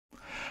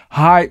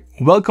Hi,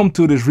 welcome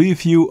to this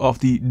review of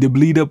the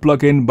Debleeder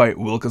plugin by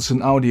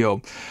Wilkinson Audio.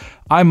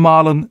 I'm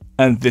Marlon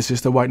and this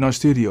is the White Noise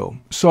Studio.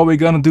 So we're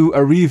gonna do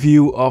a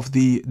review of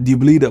the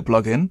Debleeder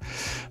plugin.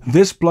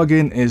 This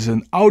plugin is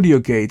an audio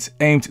gate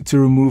aimed to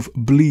remove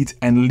bleed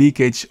and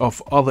leakage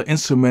of other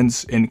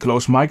instruments in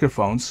closed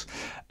microphones.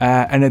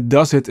 And it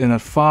does it in a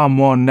far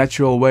more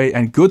natural way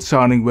and good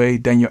sounding way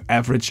than your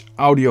average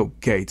audio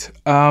gate.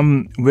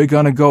 We're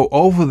gonna go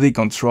over the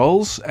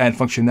controls and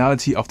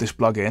functionality of this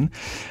plugin,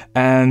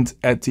 and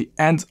at the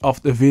end of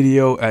the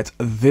video at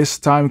this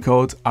time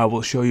code I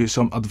will show you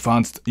some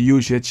advanced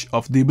usage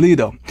of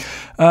Debleeder.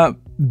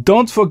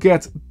 Don't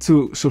forget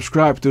to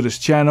subscribe to this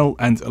channel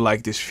and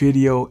like this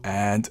video,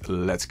 and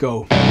let's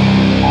go.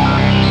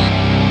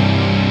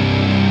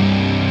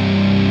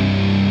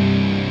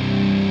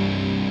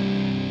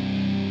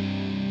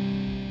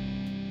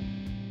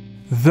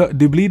 The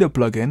Debleeder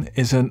plugin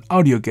is an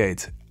audio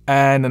gate,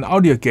 and an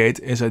audio gate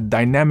is a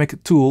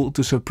dynamic tool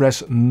to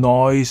suppress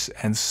noise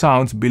and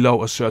sound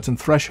below a certain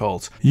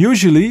threshold.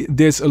 Usually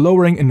this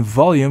lowering in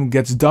volume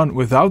gets done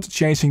without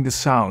changing the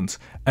sound,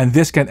 and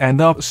this can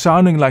end up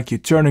sounding like you're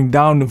turning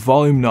down the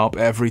volume knob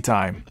every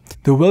time.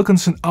 The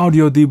Wilkinson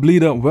Audio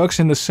Debleeder works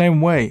in the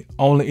same way,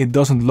 only it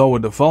doesn't lower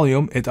the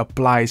volume, it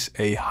applies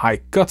a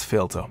high cut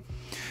filter.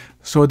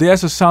 So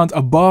there's a sound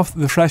above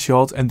the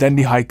threshold and then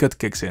the high cut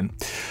kicks in.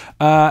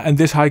 And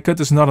this high cut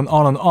is not an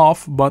on and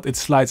off, but it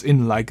slides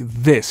in like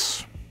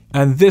this.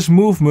 And this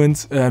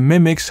movement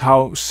mimics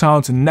how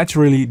sound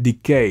naturally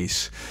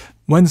decays.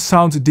 When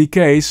sound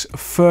decays,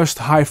 first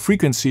high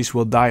frequencies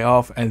will die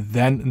off and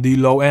then the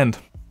low end.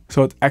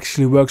 So it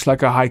actually works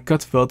like a high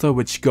cut filter,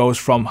 which goes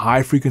from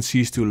high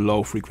frequencies to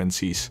low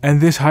frequencies.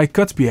 And this high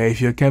cut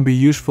behavior can be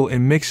useful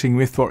in mixing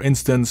with, for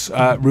instance,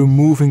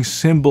 removing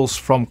cymbals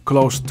from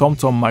closed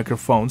tom-tom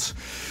microphones.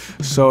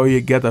 So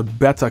you get a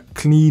better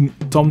clean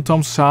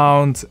tom-tom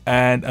sound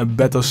and a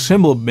better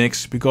cymbal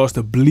mix, because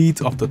the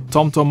bleed of the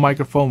tom-tom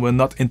microphone will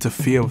not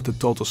interfere with the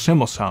total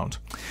cymbal sound.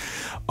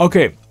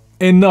 Okay,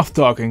 enough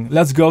talking.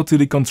 Let's go to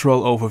the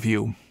control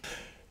overview.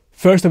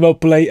 First I will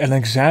play an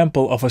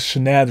example of a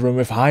snare drum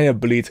with higher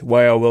bleed,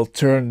 where I will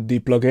turn the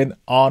plugin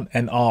on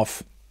and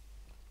off.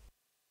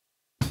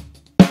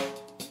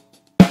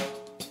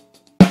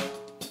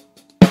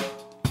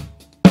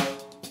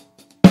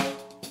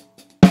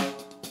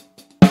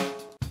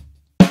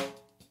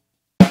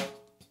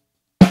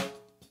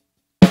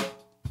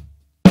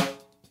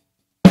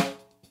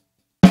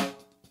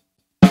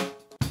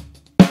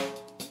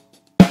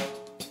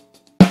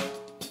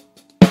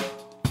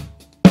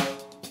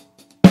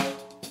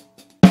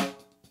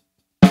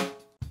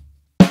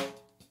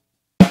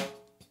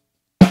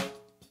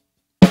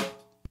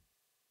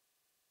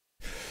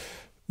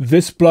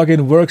 This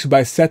plugin works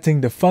by setting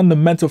the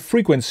fundamental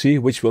frequency,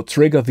 which will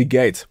trigger the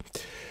gate.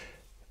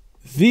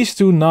 These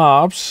two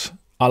knobs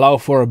allow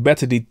for a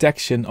better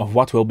detection of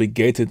what will be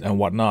gated and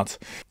what not.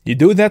 You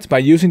do that by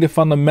using the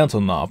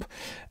fundamental knob,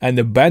 and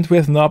the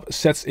bandwidth knob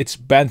sets its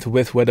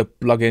bandwidth where the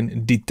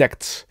plugin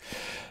detects.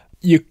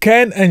 You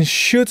can and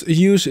should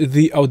use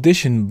the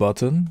audition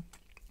button,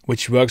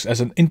 which works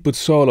as an input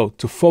solo,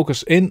 to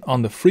focus in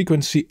on the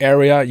frequency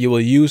area you will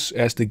use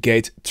as the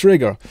gate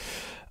trigger.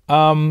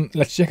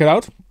 Let's check it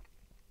out.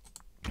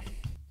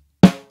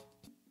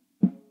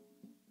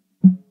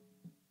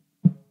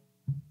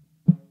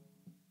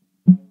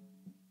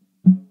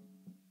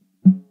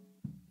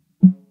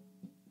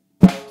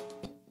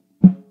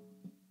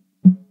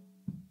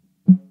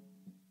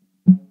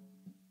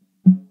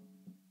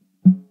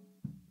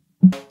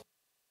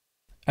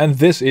 And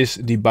this is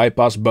the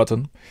bypass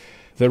button.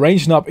 The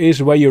range knob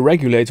is where you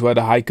regulate where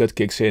the high cut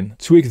kicks in.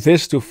 Tweak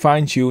this to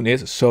fine tune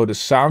it so the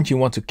sound you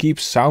want to keep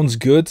sounds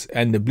good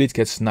and the bleed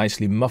gets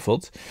nicely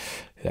muffled.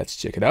 Let's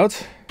check it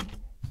out.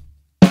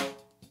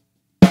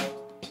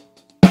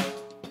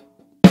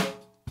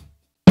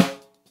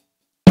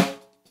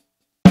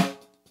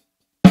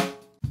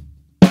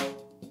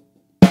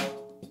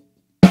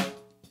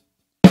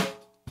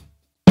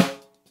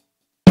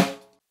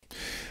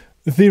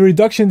 The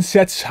reduction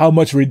sets how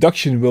much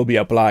reduction will be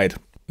applied.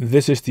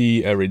 This is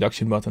the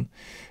reduction button.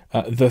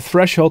 The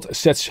threshold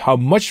sets how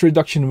much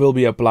reduction will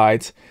be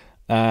applied,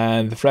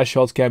 and the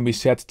threshold can be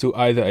set to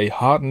either a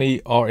hard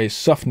knee or a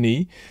soft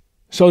knee.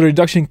 So the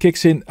reduction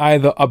kicks in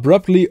either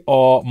abruptly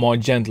or more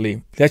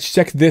gently. Let's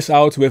check this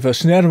out with a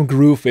snare drum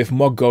groove with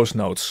more ghost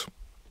notes.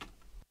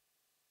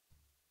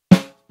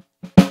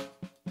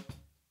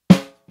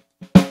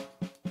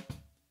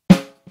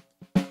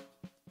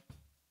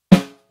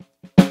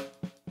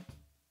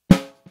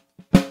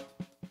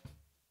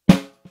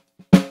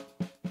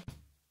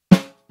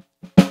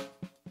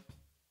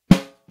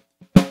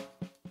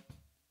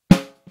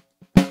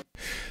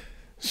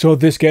 So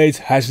this gate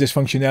has this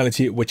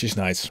functionality, which is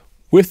nice.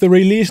 With the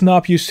release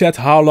knob you set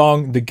how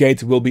long the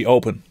gate will be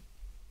open.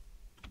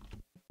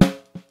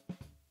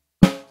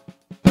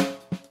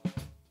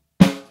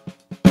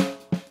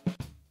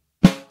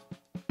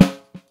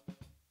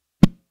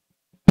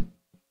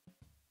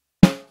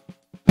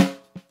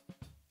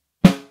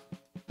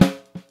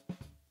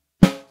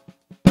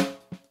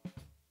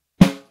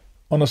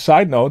 On a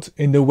side note,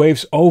 in the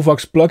Waves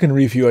Ovox plugin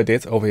review I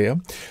did over here,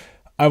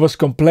 I was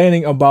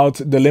complaining about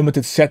the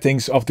limited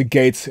settings of the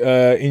gate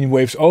in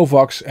Waves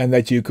Ovox and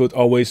that you could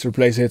always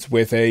replace it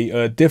with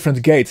a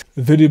different gate.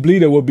 The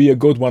Debleeder would be a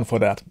good one for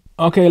that.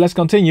 Okay, let's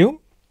continue.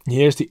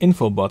 Here's the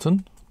info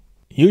button.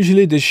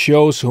 Usually this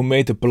shows who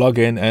made the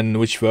plugin and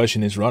which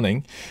version is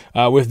running.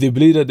 With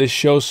Debleeder this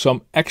shows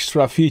some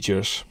extra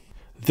features.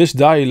 This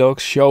dialog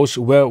shows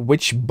where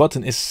which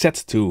button is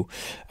set to,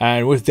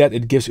 and with that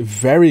it gives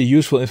very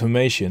useful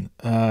information.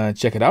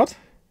 Check it out.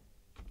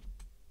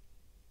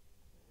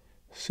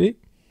 See?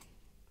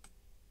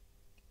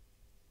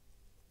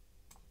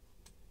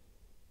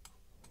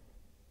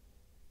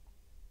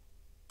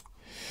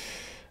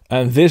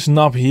 And this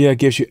knob here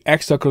gives you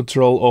extra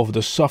control over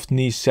the soft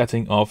knee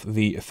setting of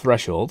the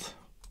threshold.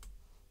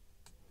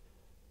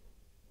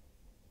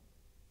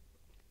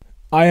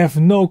 I have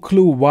no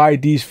clue why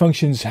these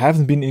functions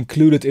haven't been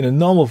included in a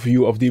normal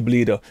view of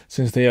Debleeder,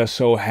 since they are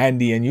so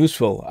handy and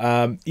useful.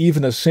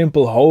 Even a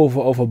simple hover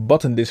over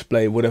button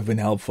display would have been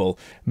helpful.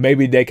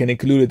 Maybe they can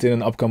include it in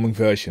an upcoming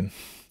version.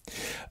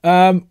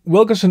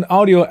 Wilkinson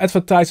Audio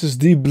advertises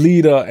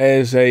Debleeder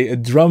as a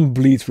drum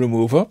bleed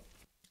remover.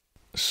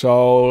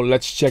 So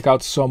let's check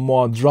out some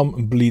more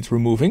drum bleed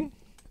removing.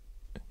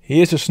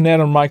 Here's a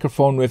snare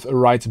microphone with a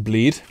right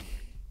bleed.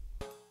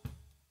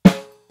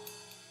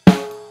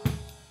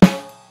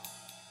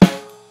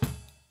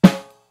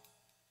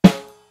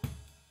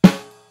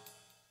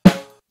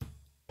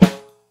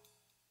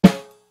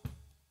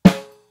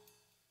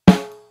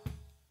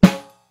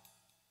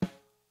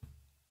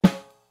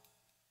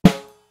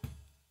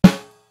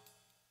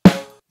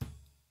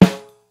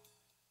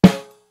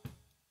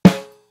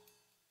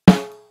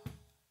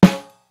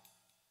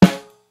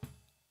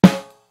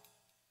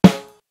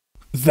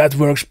 That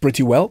works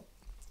pretty well.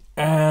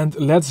 And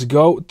let's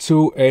go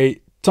to a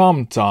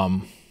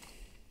tom-tom.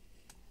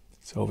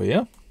 It's over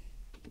here.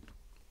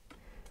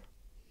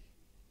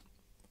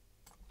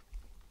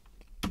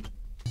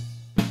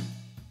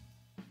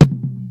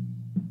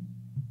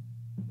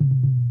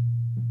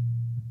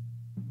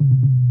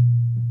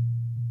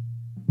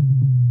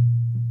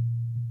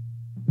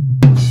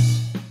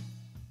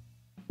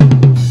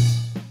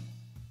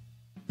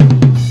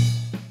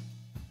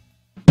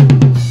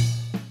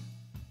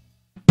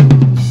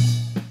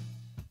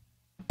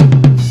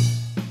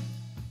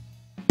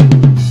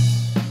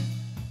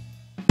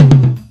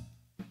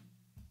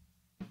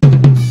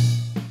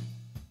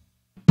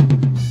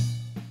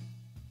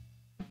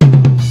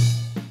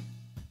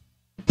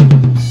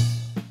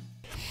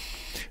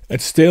 It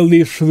still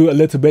leaves through a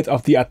little bit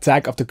of the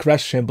attack of the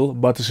crash cymbal,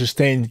 but the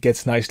sustain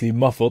gets nicely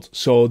muffled,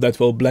 so that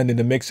will blend in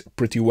the mix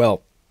pretty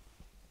well.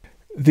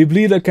 The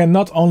Debleeder can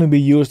not only be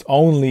used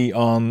only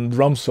on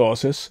drum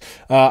sources.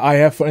 I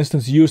have for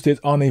instance used it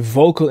on a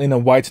vocal in a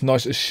white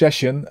noise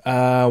session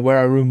where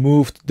I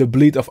removed the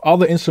bleed of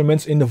other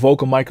instruments in the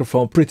vocal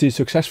microphone pretty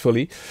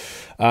successfully.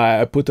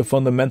 I put the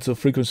fundamental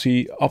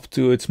frequency up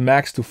to its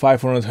max to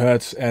 500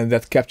 Hz and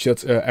that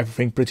captured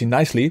everything pretty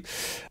nicely.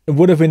 It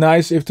would have been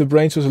nice if the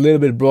range was a little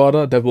bit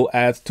broader. That will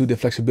add to the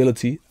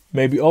flexibility,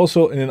 maybe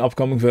also in an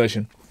upcoming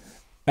version.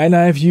 And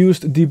I have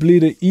used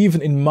Debleeder even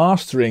in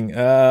mastering.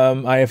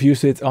 I have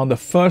used it on the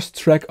first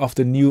track of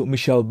the new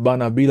Michel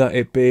Banabila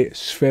EP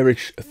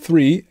Spherics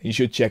 3. You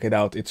should check it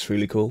out, it's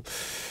really cool.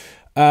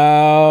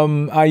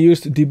 I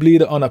used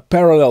Debleeder on a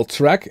parallel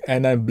track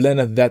and I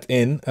blended that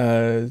in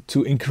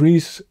to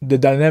increase the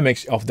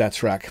dynamics of that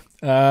track.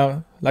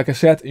 Like I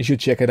said, you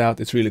should check it out,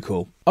 it's really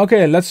cool.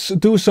 Okay, let's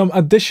do some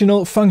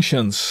additional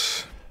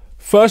functions.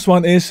 First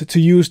one is to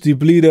use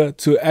Debleeder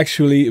to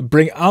actually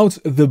bring out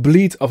the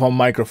bleed of our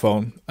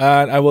microphone.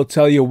 And I will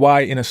tell you why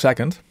in a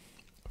second.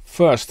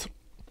 First,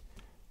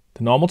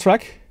 the normal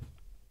track.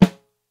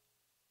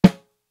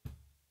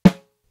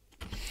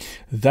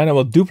 Then I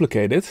will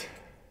duplicate it.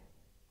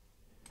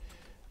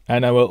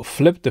 And I will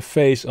flip the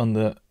face on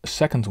the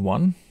second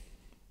one.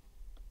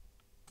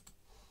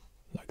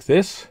 Like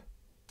this.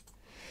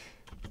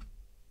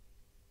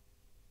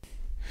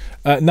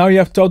 Now you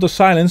have total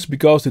silence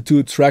because the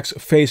two tracks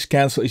phase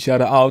cancel each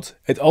other out.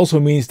 It also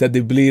means that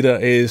the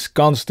Debleeder is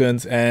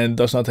constant and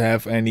does not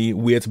have any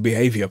weird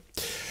behavior.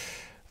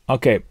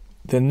 Okay,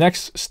 the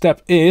next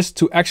step is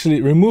to actually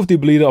remove the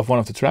Debleeder of one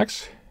of the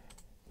tracks.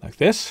 Like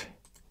this.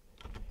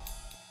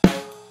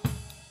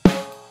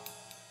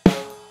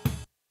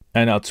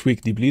 And I'll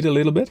tweak the Debleeder a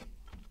little bit.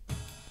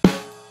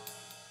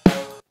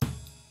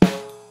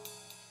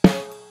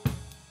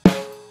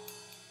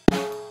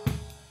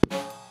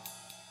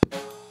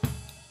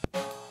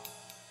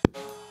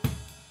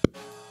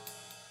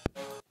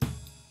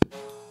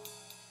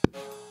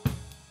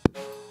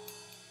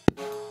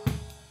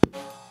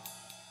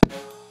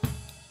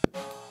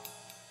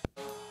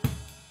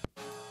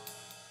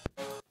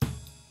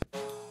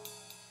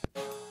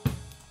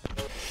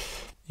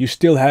 you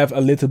still have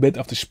a little bit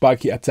of the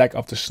spiky attack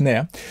of the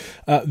snare.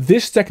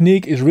 This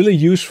technique is really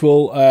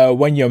useful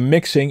when you're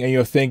mixing and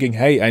you're thinking,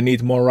 hey, I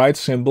need more right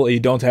cymbal, and you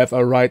don't have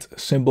a right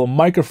cymbal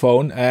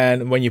microphone,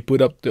 and when you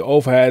put up the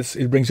overheads,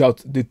 it brings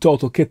out the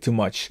total kit too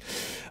much.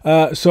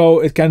 So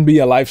it can be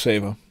a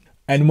lifesaver.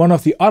 And one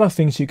of the other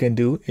things you can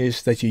do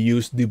is that you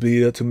use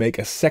Debleeder to make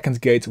a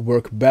second gate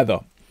work better.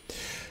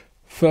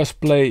 First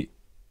play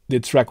the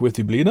track with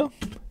Debleeder.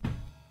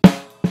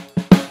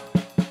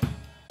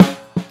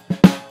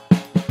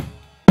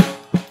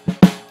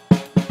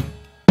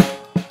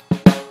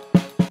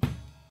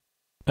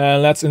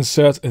 And let's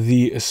insert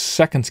the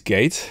second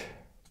gate.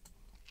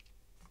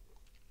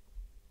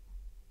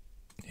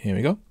 Here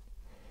we go.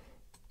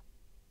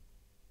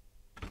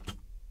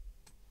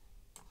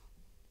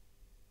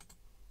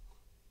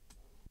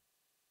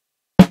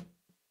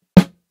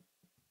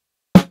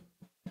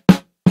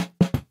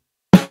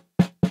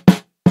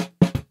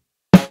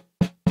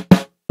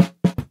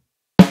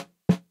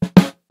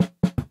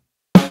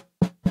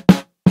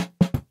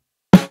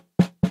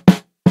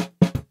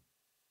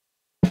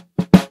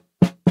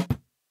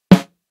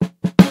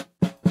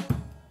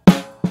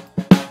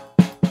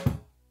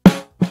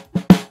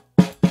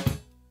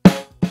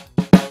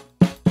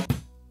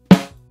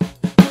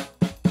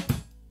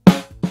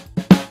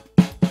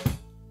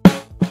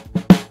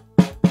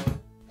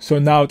 So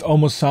now it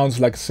almost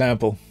sounds like a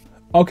sample.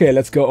 Okay,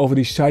 let's go over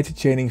the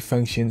sidechaining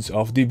functions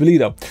of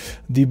Debleeder.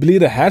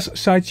 Debleeder has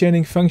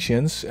sidechaining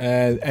functions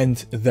and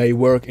they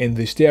work in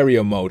the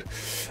stereo mode.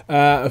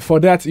 For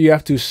that you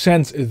have to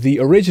send the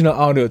original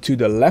audio to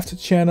the left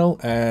channel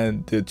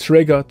and the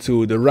trigger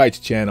to the right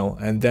channel,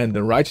 and then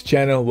the right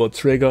channel will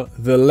trigger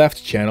the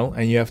left channel,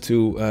 and you have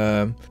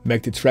to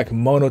make the track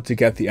mono to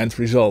get the end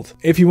result.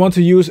 If you want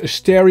to use a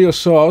stereo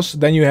source,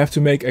 then you have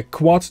to make a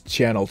quad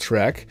channel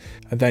track,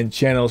 and then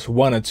channels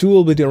 1 and 2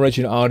 will be the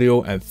original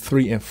audio, and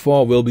 3 and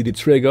 4 will be the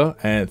trigger,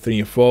 and 3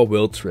 and 4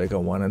 will trigger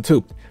 1 and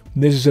 2.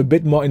 This is a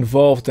bit more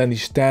involved than the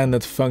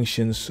standard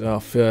functions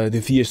of the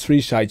VS3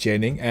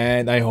 sidechaining,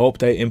 and I hope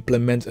they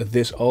implement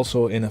this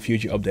also in a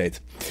future update.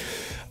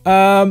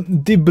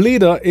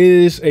 Debleeder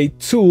is a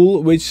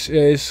tool which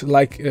is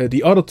like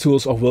the other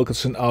tools of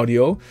Wilkinson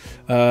Audio,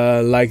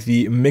 like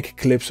the mic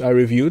clips I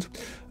reviewed.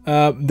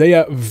 They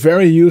are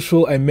very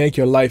useful and make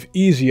your life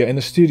easier in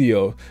the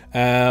studio.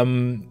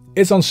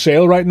 It's on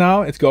sale right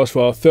now. It goes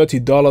for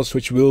 $30,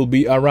 which will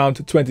be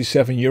around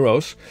 27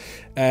 euros.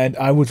 And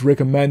I would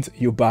recommend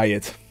you buy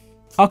it.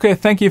 Okay,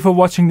 thank you for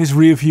watching this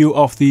review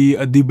of the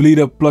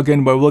Debleeder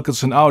plugin by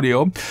Wilkinson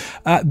Audio.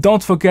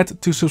 Don't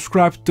forget to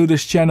subscribe to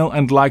this channel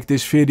and like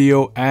this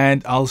video,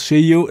 and I'll see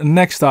you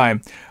next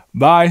time.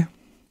 Bye!